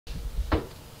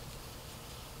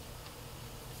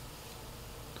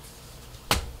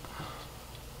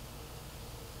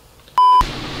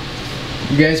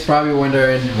You guys probably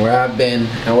wondering where I've been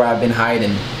and where I've been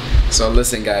hiding. So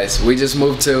listen guys, we just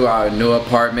moved to our new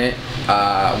apartment,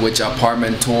 which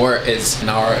apartment tour is in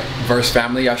our Verse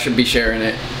family. I should be sharing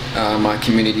it, my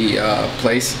community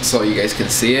place, so you guys can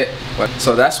see it.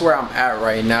 So that's where I'm at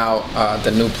right now,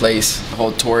 the new place. The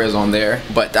whole tour is on there.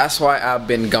 But that's why I've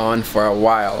been gone for a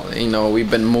while. You know,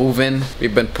 we've been moving,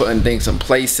 we've been putting things in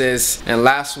places. And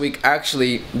last week,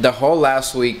 actually, the whole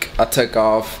last week, I took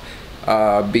off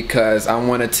because I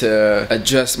wanted to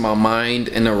adjust my mind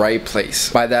in the right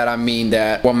place. By that I mean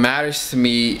that what matters to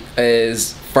me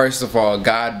is, first of all,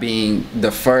 God being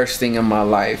the first thing in my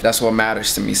life. That's what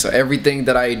matters to me. So everything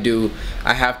that I do,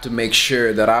 I have to make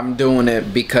sure that I'm doing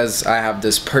it because I have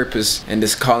this purpose and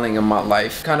this calling in my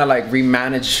life. Kind of like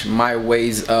remanage my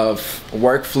ways of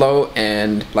workflow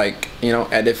and, like, you know,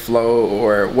 edit flow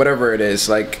or whatever it is,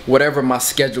 like whatever my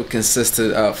schedule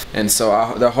consisted of. And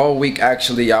so the whole week,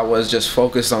 actually, I was just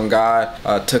focused on God.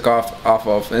 Took off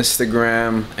of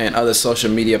Instagram and other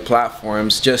social media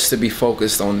platforms just to be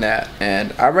focused on that.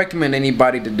 And I recommend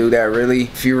anybody to do that, really.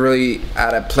 If you're really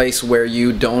at a place where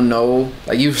you don't know,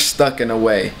 like you're stuck in a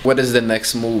way, what is the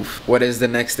next move? What is the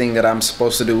next thing that I'm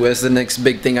supposed to do? What's the next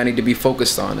big thing I need to be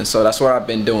focused on? And so that's what I've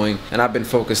been doing. And I've been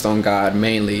focused on God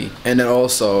mainly. And then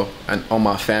also on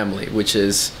my family, which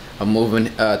is moving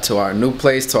to our new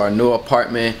place, to our new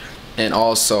apartment, and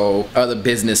also other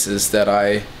businesses that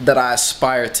I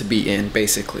aspire to be in.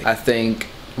 Basically, I think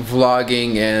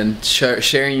vlogging and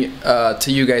sharing to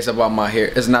you guys about my hair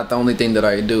is not the only thing that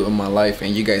I do in my life,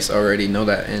 and you guys already know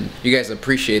that, and you guys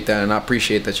appreciate that, and I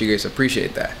appreciate that you guys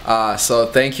appreciate that. So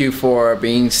thank you for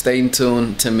staying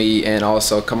tuned to me, and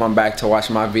also coming back to watch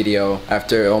my video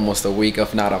after almost a week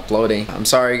of not uploading. I'm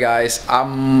sorry guys.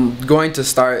 I'm going to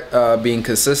start being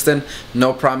consistent.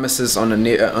 No promises on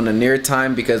the near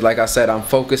time, because like I said, I'm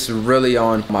focused really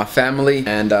on my family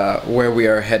and where we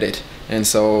are headed. And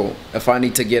so if I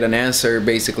need to get an answer,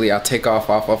 basically I'll take off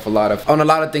of a lot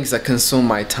of things that consume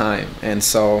my time. And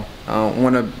so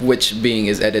one of which being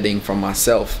is editing for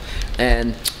myself.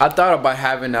 And I thought about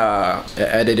having an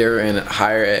editor and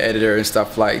hire an editor and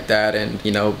stuff like that, and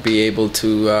you know, be able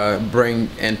to bring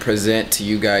and present to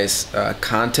you guys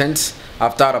content.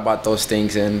 I've thought about those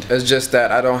things, and it's just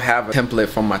that I don't have a template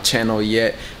for my channel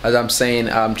yet. As I'm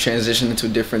saying, I'm transitioning to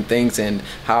different things, and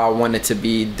how I want it to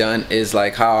be done is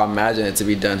like how I imagine it to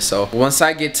be done. So once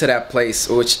I get to that place,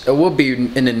 which it will be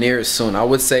in the near soon, I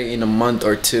would say in a month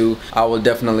or two, I will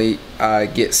definitely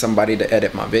get somebody to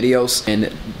edit my videos,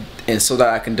 and so that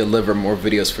I can deliver more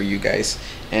videos for you guys.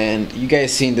 And you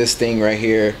guys seen this thing right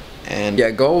here. And yeah,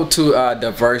 go to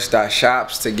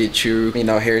diverse.shops to get you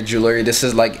know, hair jewelry. This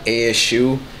is like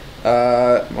ASU.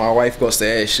 My wife goes to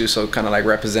ASU, so kind of like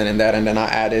representing that. And then I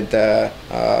added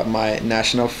my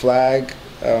national flag,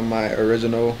 my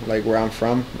original, like where I'm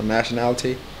from, my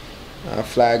nationality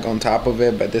flag on top of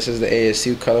it. But this is the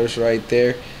ASU colors right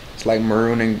there. It's like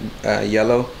maroon and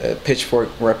yellow. Pitchfork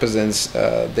represents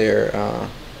their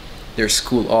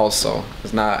school also.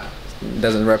 It's not,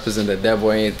 doesn't represent the devil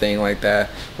or anything like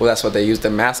that. Well, that's what they use the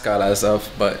mascot as of,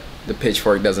 but the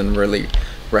pitchfork doesn't really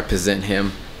represent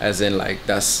him, as in like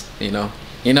that's, you know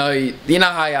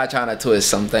how y'all trying to twist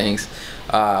some things.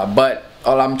 But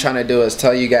all I'm trying to do is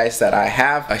tell you guys that I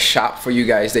have a shop for you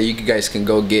guys that you guys can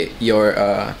go get your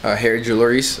hair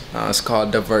jewelries. It's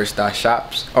called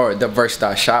diverse.shops or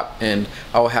diverse.shop, and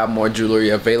I will have more jewelry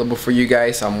available for you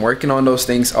guys. I'm working on those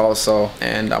things also,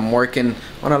 and I'm working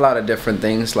on a lot of different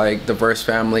things. Like the Verse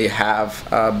family have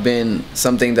been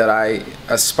something that I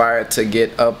aspire to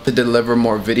get up to deliver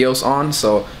more videos on.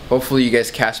 So hopefully you guys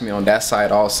catch me on that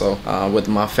side also, with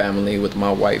my family, with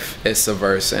my wife. It's the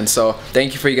Verse. And so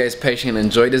thank you for you guys patient.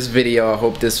 Enjoy this video. I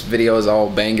hope this video is all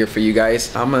banger for you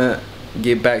guys. I'm gonna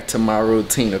get back to my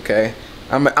routine, okay?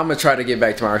 I'm gonna try to get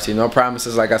back to my routine. No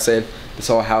promises. Like I said, this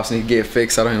whole house needs to get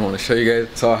fixed. I don't even want to show you guys.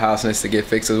 This whole house needs to get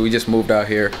fixed. So we just moved out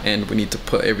here, and we need to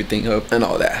put everything up and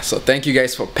all that. So thank you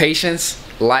guys for patience.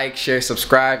 Like, share,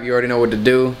 subscribe. You already know what to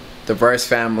do. The Verse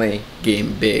family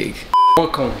getting big.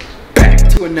 Welcome back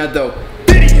to another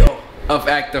video of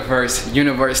Activerse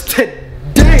Universe. Today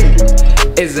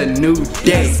is a new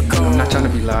day. I'm not trying to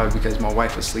be loud because my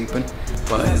wife is sleeping,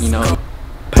 but you know,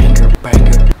 banger,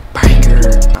 banger, banger.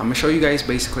 I'm gonna show you guys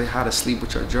basically how to sleep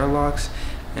with your dreadlocks,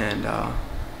 and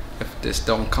if this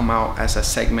don't come out as a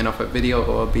segment of a video, it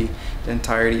will be the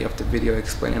entirety of the video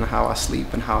explaining how I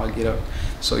sleep and how I get up.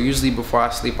 So usually before I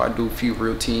sleep, I do a few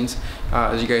routines.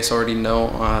 As you guys already know,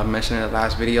 I mentioned in the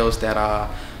last videos that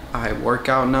I work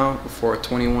out now for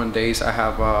 21 days. I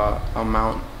have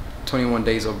 21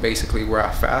 days of basically where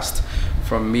I fast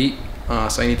from meat.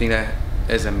 So anything that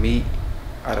is a meat,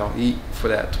 I don't eat for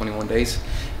that 21 days.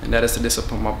 And that is to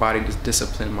discipline my body, to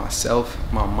discipline myself,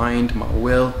 my mind, my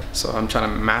will. So I'm trying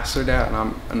to master that, and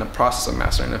I'm in the process of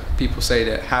mastering it. People say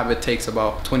that habit takes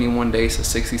about 21 days to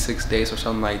 66 days or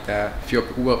something like that. If your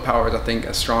willpower is, I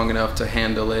think, strong enough to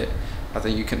handle it, I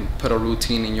think you can put a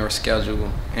routine in your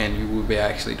schedule and you will be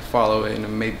actually to follow it. And it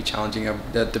may be challenging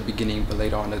at the beginning, but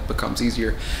later on it becomes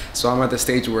easier. So I'm at the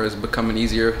stage where it's becoming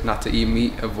easier not to eat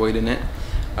meat, avoiding it,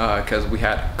 because we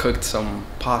had cooked some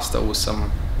pasta with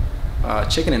some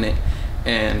chicken in it,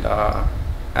 and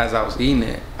as I was eating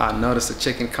it, I noticed the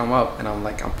chicken come up, and I'm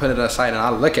like, I'm putting it aside, and I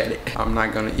look at it. I'm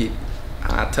not gonna eat.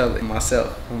 I tell it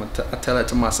myself. I tell it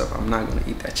to myself, I'm not gonna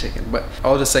eat that chicken. But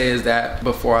all to say is that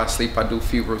before I sleep, I do a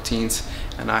few routines,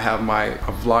 and I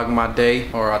vlog my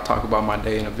day, or I talk about my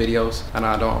day in the videos, and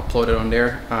I don't upload it on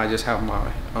there. I just have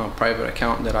my private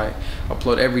account that I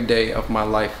upload every day of my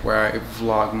life, where I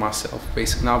vlog myself.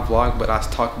 Basically, not vlog, but I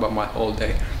talk about my whole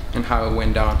day and how it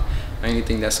went down.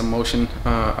 Anything that's emotion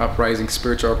uprising,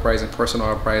 spiritual uprising, personal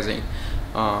uprising,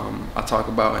 I talk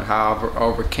about, and how I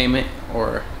overcame it,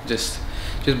 or just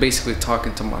basically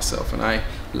talking to myself. And I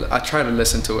try to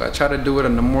listen to it. I try to do it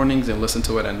in the mornings and listen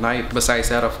to it at night. Besides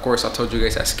that, of course, I told you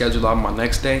guys I schedule out my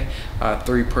next day,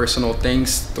 3 personal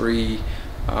things, 3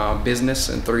 business,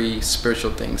 and 3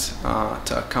 spiritual things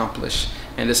to accomplish.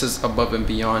 And this is above and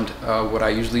beyond what I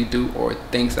usually do, or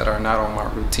things that are not on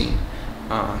my routine.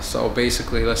 So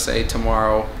basically, let's say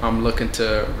tomorrow I'm looking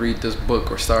to read this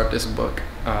book or start this book.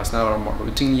 It's not on my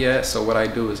routine yet, so what I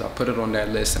do is I put it on that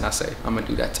list and I say I'm gonna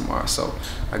do that tomorrow. So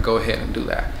I go ahead and do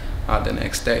that the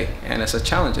next day, and it's a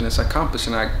challenge and it's accomplished,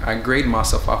 and I grade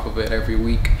myself off of it every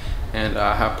week, and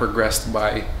I have progressed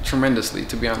by tremendously,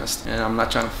 to be honest. And I'm not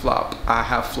trying to flop. I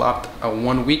have flopped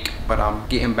 1 week, but I'm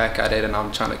getting back at it, and I'm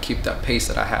trying to keep that pace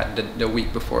that I had the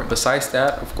week before. Besides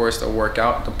that, of course, the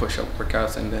push-up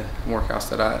workouts, and the workouts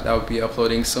that will be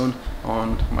uploading soon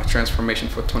on my transformation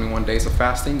for 21 days of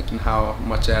fasting and how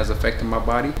much it has affected my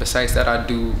body. Besides that, I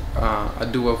do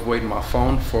avoid my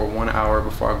phone for 1 hour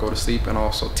before I go to sleep, and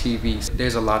also TVs.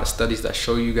 There's a lot of studies that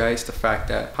show you guys the fact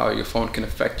that how your phone can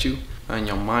affect you and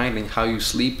your mind, and how you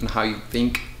sleep and how you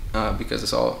think, because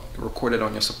it's all recorded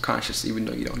on your subconscious, even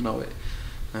though you don't know it.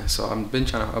 And so I've been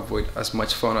trying to avoid as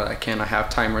much phone as I can. I have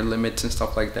timer limits and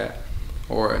stuff like that,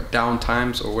 or down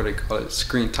times, or what they call it,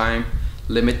 screen time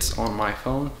limits on my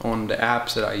phone, on the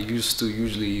apps that I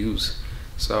usually use.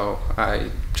 So I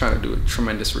try to do a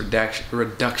tremendous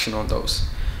reduction on those.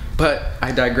 But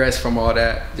I digress from all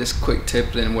that. Just quick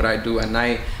tip in what I do at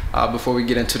night. Before we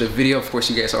get into the video, of course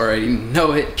you guys already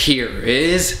know it. Here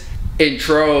is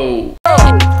intro.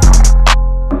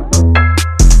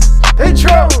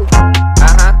 Intro.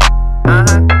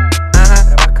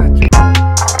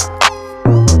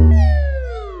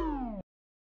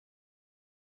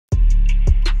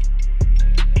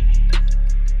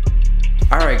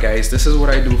 Alright guys, this is what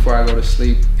I do before I go to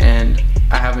sleep, and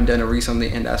I haven't done it recently,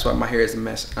 and that's why my hair is a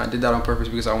mess. I did that on purpose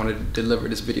because I wanted to deliver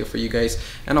this video for you guys,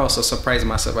 and also surprise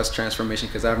myself as transformation,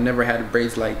 because I've never had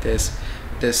braids like this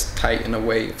tight in a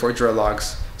way for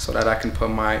dreadlocks, so that I can put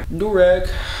my do-rag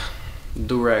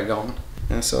on.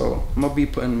 And so I'm gonna be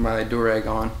putting my do-rag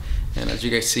on, and as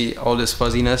you guys see, all this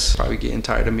fuzziness, probably getting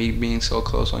tired of me being so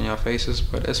close on your faces,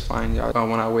 but it's fine, y'all.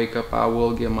 When I wake up, I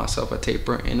will give myself a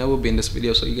taper, and it will be in this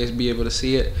video so you guys be able to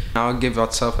see it. I'll give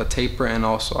myself a taper, and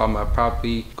also I'm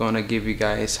probably gonna give you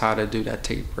guys how to do that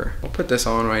taper. I'll put this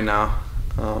on right now,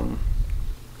 and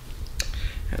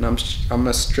I'm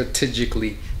gonna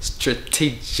strategically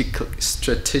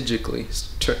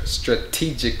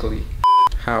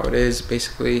how it is,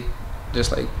 basically.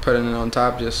 Just like putting it on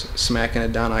top, just smacking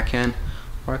it down I can,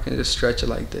 or I can just stretch it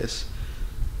like this.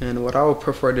 And what I would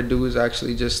prefer to do is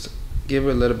actually just give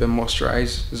it a little bit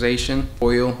moisturization,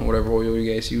 oil, whatever oil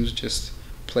you guys use, just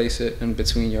place it in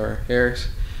between your hairs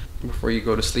before you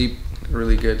go to sleep.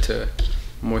 Really good to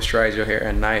moisturize your hair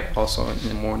at night, also in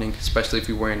the morning, especially if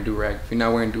you're wearing do-rag. If you're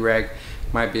not wearing do-rag,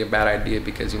 might be a bad idea,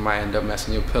 because you might end up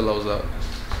messing your pillows up.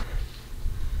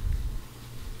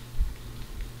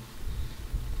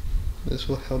 This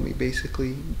will help me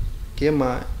basically get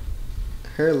my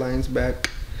hairlines back,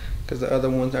 because the other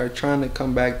ones are trying to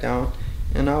come back down,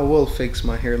 and I will fix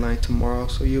my hairline tomorrow.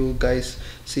 So you guys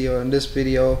see on this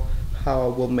video how I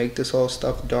will make this all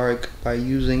stuff dark by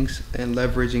using and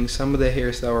leveraging some of the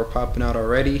hairs that were popping out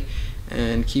already,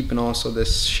 and keeping also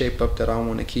this shape up that I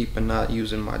want to keep, and not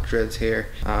using my dreads hair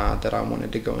that I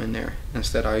wanted to go in there.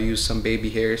 Instead, I use some baby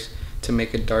hairs to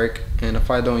make it dark, and if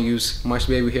I don't use much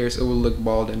baby hairs, it will look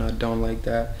bald, and I don't like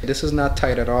that. This is not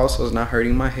tight at all, so it's not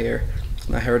hurting my hair, it's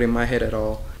not hurting my head at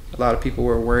all. A lot of people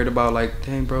were worried about, like,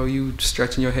 dang bro, you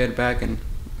stretching your head back and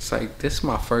It's like, this is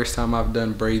my first time I've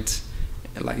done braids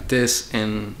like this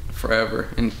in forever,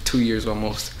 in 2 years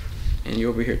almost, and you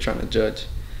over here trying to judge.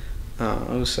 I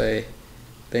would say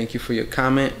thank you for your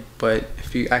comment, but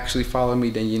if you actually follow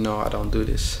me, then you know I don't do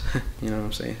this. You know what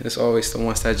I'm saying? It's always the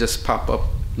ones that just pop up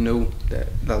new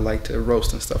that like to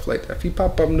roast and stuff like that. If you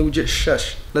pop up new, just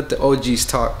shush. Let the OGs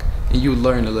talk, and you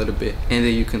learn a little bit, and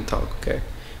then you can talk, okay?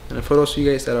 And for those of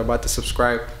you guys that are about to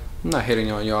subscribe, I'm not hitting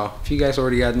on y'all. If you guys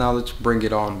already got knowledge, bring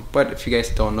it on. But if you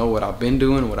guys don't know what I've been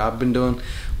doing, what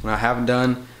I have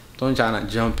done, don't try to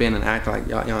jump in and act like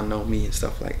y'all know me and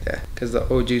stuff like that. Because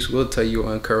the OGs will tell you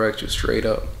and correct you straight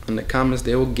up. In the comments,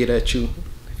 they will get at you.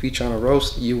 If you're trying to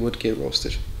roast, you would get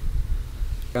roasted.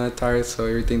 Kind of tired, so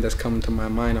everything that's coming to my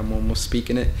mind, I'm almost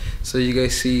speaking it. So you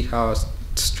guys see how I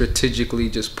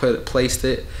strategically just placed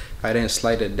it. I didn't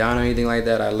slide it down or anything like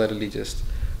that. I literally just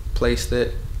placed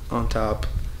it on top.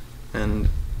 And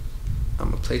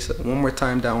I'm gonna place it one more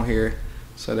time down here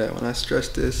so that when I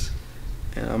stretch this,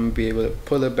 and I'm gonna be able to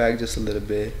pull it back just a little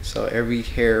bit, so every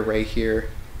hair right here,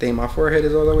 think my forehead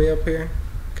is all the way up here,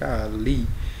 golly,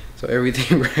 so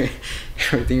everything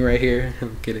right here,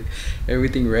 I'm kidding,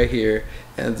 everything right here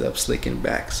ends up slicking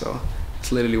back. So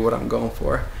it's literally what I'm going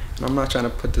for. And I'm not trying to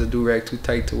put the do-rag too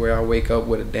tight to where I wake up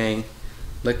with a dang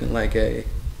looking like a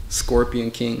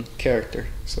Scorpion King character.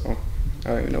 So I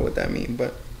don't even know what that means,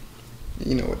 but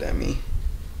you know what that means.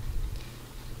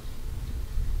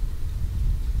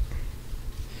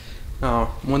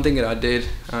 One thing that I did,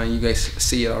 you guys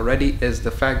see it already, is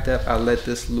the fact that I let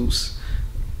this loose.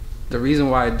 The reason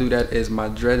why I do that is my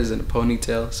dread is in a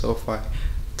ponytail, so if I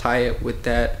tie it with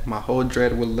that, my whole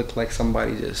dread will look like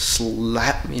somebody just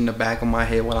slapped me in the back of my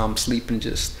head while I'm sleeping,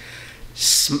 just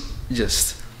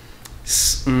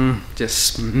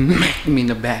smack me in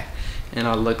the back, and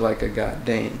I look like a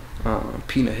goddamn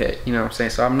peanut head, you know what I'm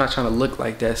saying? So I'm not trying to look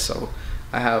like that, so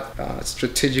I have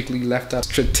strategically left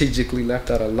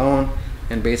out alone,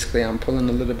 and basically I'm pulling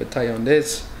a little bit tight on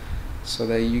this so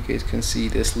that you guys can see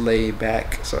this lay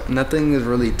back. So nothing is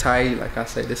really tight, like I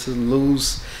said, this is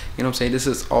loose, you know what I'm saying? This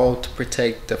is all to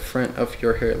protect the front of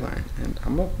your hairline, and I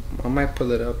might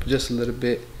pull it up just a little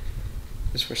bit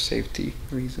just for safety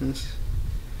reasons.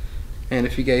 And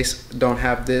if you guys don't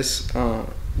have this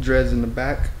dreads in the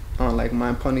back on like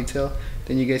my ponytail,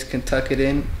 then you guys can tuck it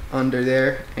in under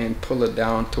there and pull it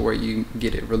down to where you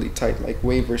get it really tight like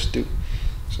wavers do.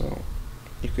 So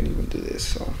you can even do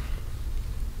this.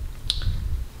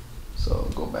 So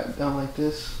go back down like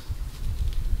this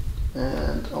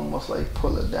and almost like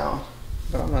pull it down.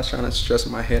 But I'm not trying to stress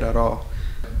my head at all.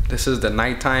 This is the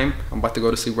nighttime. I'm about to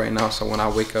go to sleep right now, so when I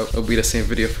wake up, it'll be the same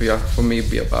video for y'all. For me,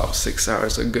 it'll be about 6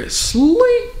 hours of good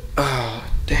sleep. Oh,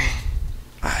 dang.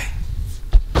 Alright.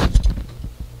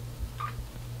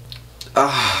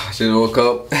 Just woke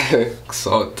up.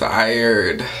 So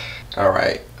tired.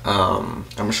 Alright. I'm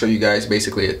gonna show you guys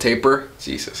basically a taper.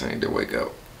 Jesus, I need to wake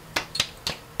up.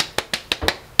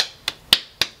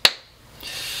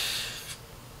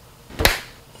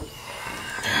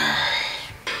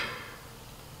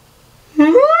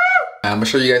 I'm gonna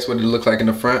show you guys what it looked like in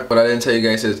the front. What I didn't tell you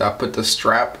guys is I put the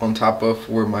strap on top of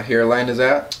where my hairline is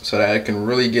at so that I can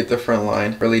really get the front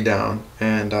line really down,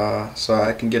 and so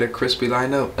I can get a crispy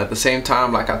line up. At the same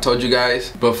time, like I told you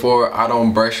guys before, I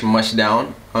don't brush much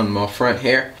down on my front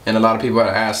hair, and a lot of people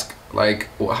ask like,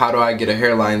 well, how do I get a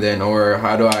hairline then, or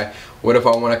what if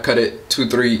I want to cut it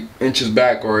 2-3 inches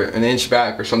back or an inch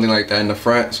back or something like that in the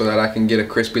front so that I can get a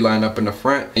crispy line up in the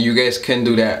front? And you guys can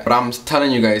do that. What I'm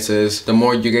telling you guys is the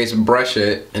more you guys brush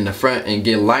it in the front and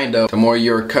get lined up, the more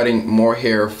you're cutting more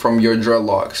hair from your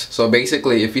dreadlocks. So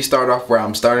basically, if you start off where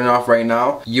I'm starting off right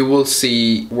now, you will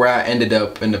see where I ended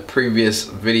up in the previous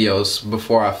videos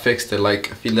before I fixed it.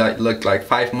 Like if you looked like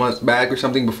 5 months back or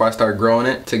something before I started growing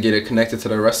it to get it connected to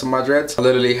the rest of my dreads, I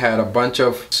literally had a bunch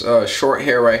of short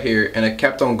hair right here, and it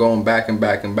kept on going back and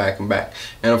back and back and back.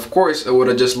 And of course it would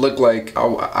have just looked like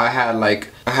I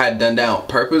had done that on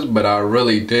purpose, but I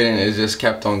really didn't. It just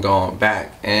kept on going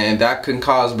back, and that can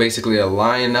cause basically a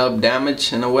line up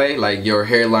damage in a way. Like your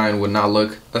hairline would not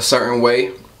look a certain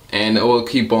way, and it will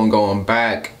keep on going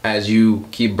back as you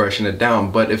keep brushing it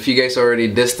down. But if you guys already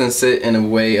distance it in a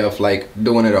way of like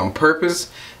doing it on purpose,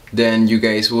 then you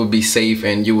guys will be safe,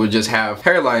 and you will just have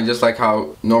hairline just like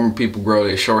how normal people grow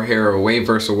their short hair or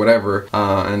wavers or whatever,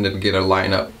 and then get a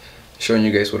line up. Showing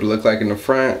you guys what it looked like in the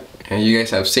front, and you guys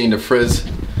have seen the frizz,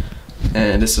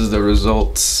 and this is the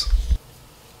results.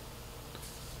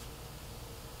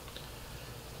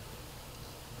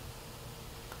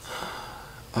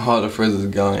 All the frizz is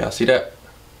gone, y'all see that?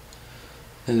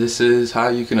 And this is how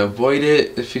you can avoid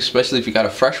it, especially if you got a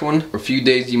fresh one. For a few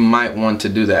days you might want to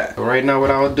do that. But right now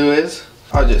what I'll do is,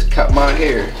 I'll just cut my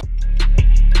hair.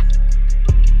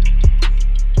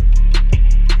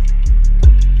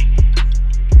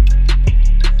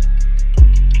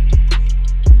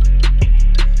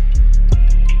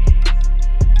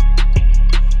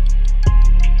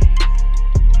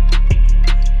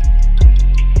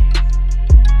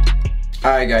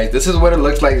 Alright guys, this is what it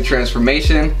looks like, the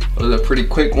transformation. It was a pretty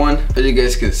quick one. As you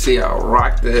guys can see, I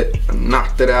rocked it, I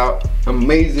knocked it out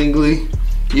amazingly.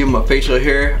 Even my facial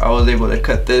hair, I was able to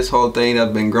cut this whole thing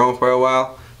that's been growing for a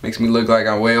while. Makes me look like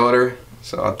I'm way older.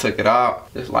 So I took it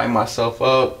out, just lined myself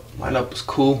up. Line up was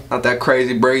cool, not that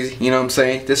crazy brazy, you know what I'm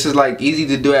saying? This is like easy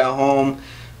to do at home.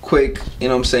 Quick, you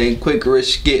know what I'm saying, quick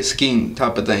rich get scheme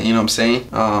type of thing, you know what I'm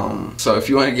saying? So if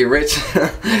you want to get rich,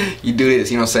 you do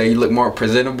this, you know what I'm saying, you look more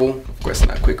presentable. Of course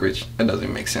not quick rich, that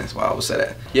doesn't make sense why I would say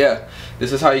that. Yeah,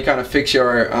 this is how you kind of fix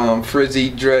your frizzy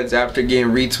dreads after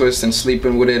getting retwist and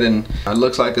sleeping with it, and it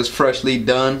looks like it's freshly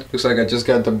done. Looks like I just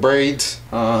got the braids.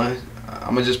 I'm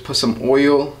gonna just put some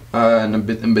oil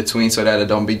in between so that it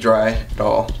don't be dry at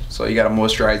all. So you gotta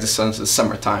moisturize the sun, it's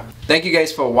summertime. Thank you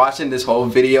guys for watching this whole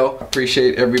video. I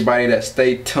appreciate everybody that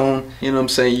stayed tuned. You know what I'm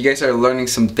saying? You guys are learning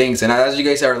some things, and as you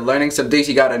guys are learning some things,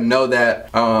 you gotta know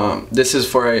that this is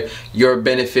for your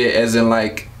benefit, as in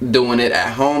like doing it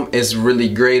at home is really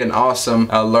great and awesome.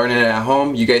 Learning it at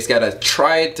home, you guys gotta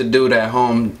try to do it at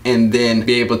home and then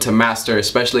be able to master,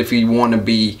 especially if you want to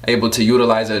be able to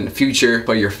utilize it in the future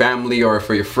for your family or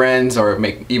for your friends, or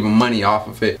make even money off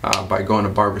of it by going to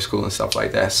barber school and stuff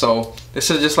like that. So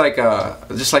this is just like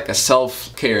a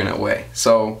self-care in a way.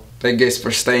 So thank you guys for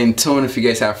staying tuned. If you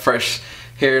guys have fresh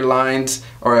hairlines,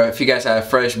 or if you guys have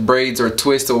fresh braids or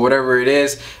twists or whatever it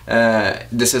is,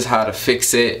 this is how to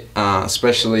fix it,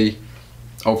 especially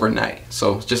overnight.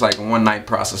 So it's just like a one-night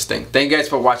process thing. Thank you guys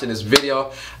for watching this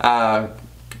video.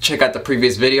 Check out the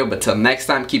previous video, but till next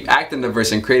time, keep acting the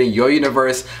verse and creating your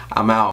universe. I'm out.